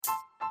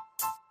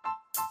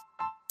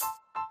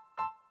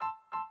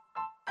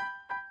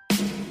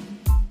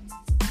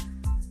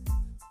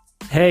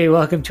Hey,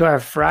 welcome to our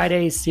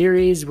Friday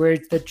series where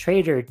it's the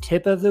trader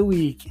tip of the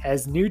week.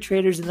 As new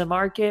traders in the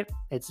market,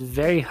 it's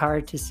very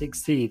hard to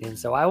succeed. And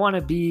so I want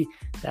to be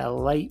that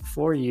light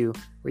for you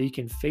where you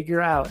can figure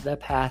out the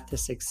path to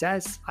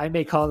success. I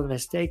make all the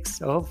mistakes,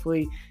 so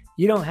hopefully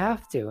you don't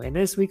have to. And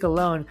this week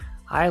alone,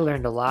 I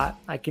learned a lot.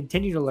 I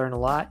continue to learn a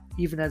lot,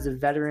 even as a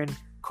veteran,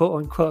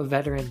 quote unquote,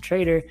 veteran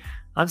trader.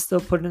 I'm still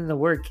putting in the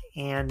work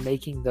and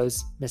making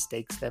those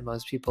mistakes that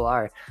most people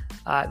are.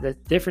 The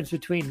difference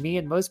between me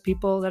and most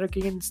people that are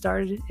getting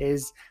started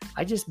is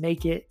I just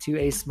make it to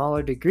a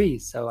smaller degree.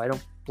 So I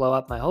don't blow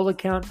up my whole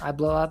account. I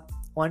blow up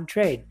one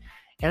trade.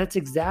 And that's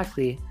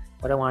exactly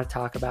what I want to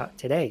talk about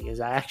today is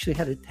I actually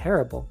had a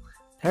terrible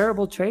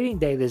trading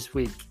day this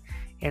week.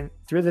 And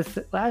through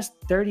the last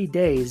 30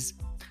 days,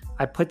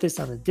 I put this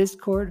on the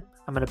Discord.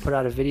 I'm going to put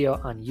out a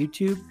video on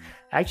YouTube.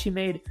 I actually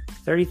made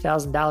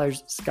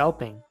 $30,000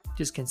 scalping,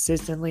 just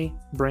consistently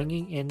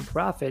bringing in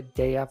profit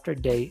day after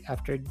day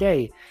after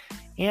day.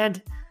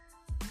 And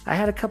I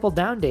had a couple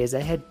down days.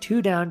 I had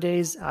 2 down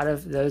days out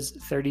of those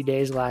 30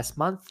 days last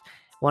month.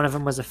 One of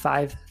them was a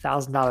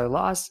 $5,000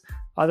 loss.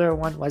 Other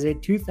one was a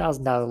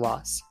 $2,000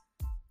 loss.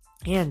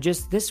 And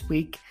just this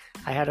week,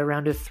 I had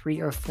around a $3,000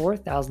 or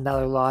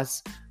 $4,000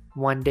 loss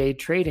one day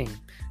trading.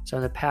 So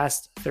in the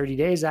past 30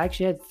 days, I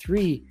actually had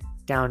 3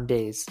 down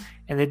days.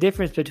 And the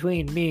difference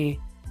between me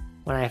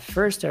when I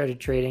first started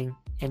trading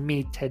and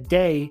me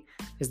today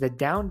is the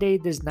down day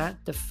does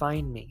not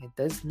define me. It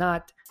does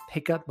not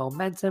pick up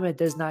momentum. It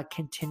does not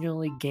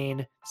continually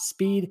gain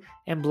speed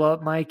and blow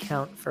up my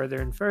account further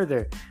and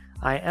further.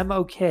 I am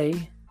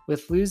okay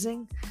with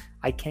losing.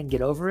 I can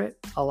get over it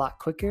a lot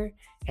quicker.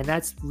 And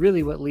that's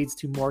really what leads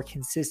to more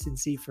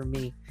consistency for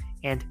me.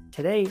 And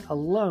today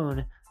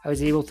alone, I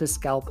was able to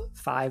scalp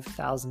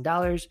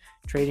 $5,000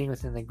 trading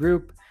within the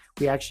group.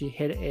 We actually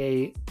hit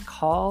a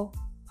call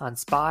on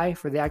SPY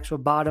for the actual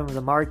bottom of the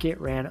market,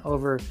 ran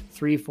over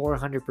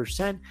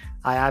 400%.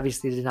 I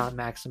obviously did not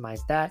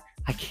maximize that.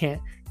 I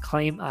can't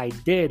claim I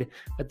did,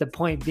 but the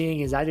point being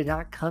is I did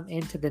not come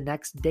into the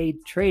next day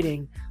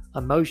trading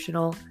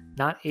emotional,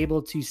 not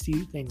able to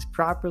see things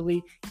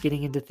properly,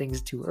 getting into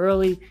things too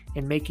early,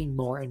 and making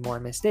more and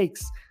more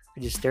mistakes. I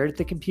just stared at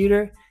the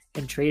computer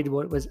and traded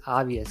what was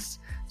obvious.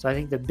 So I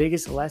think the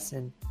biggest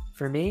lesson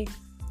for me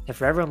and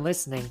for everyone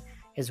listening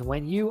is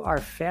when you are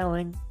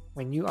failing,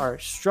 when you are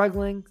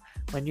struggling,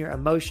 when you're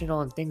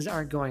emotional and things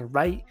aren't going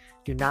right,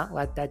 do not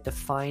let that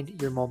define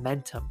your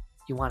momentum.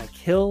 You want to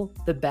kill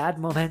the bad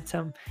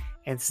momentum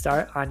and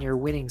start on your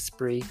winning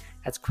spree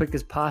as quick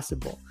as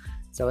possible.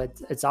 So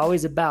it's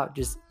always about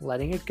just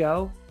letting it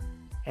go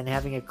and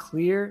having a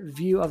clear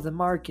view of the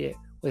market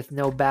with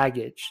no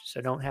baggage.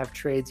 So don't have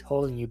trades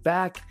holding you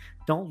back.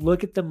 Don't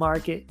look at the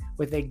market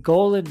with a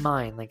goal in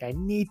mind. Like I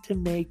need to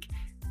make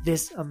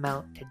this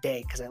amount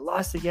today because I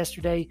lost it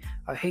yesterday.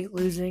 I hate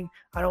losing.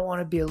 I don't want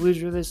to be a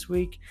loser this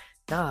week.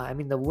 Nah, I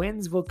mean, the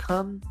wins will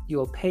come. You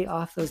will pay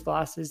off those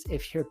losses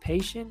if you're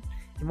patient.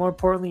 And more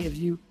importantly, if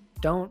you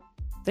don't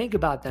think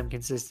about them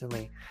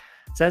consistently.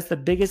 So that's the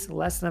biggest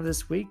lesson of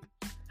this week.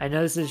 I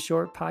know this is a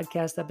short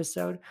podcast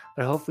episode,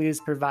 but hopefully this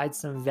provides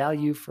some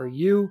value for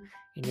you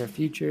in your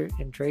future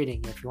in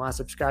trading. If you want to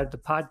subscribe to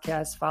the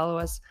podcast, follow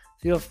us,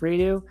 feel free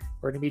to.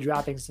 We're going to be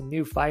dropping some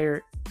new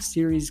Fire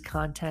series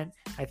content.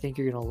 I think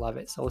you're going to love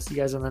it. So we'll see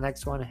you guys on the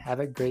next one. Have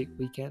a great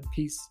weekend.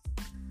 Peace.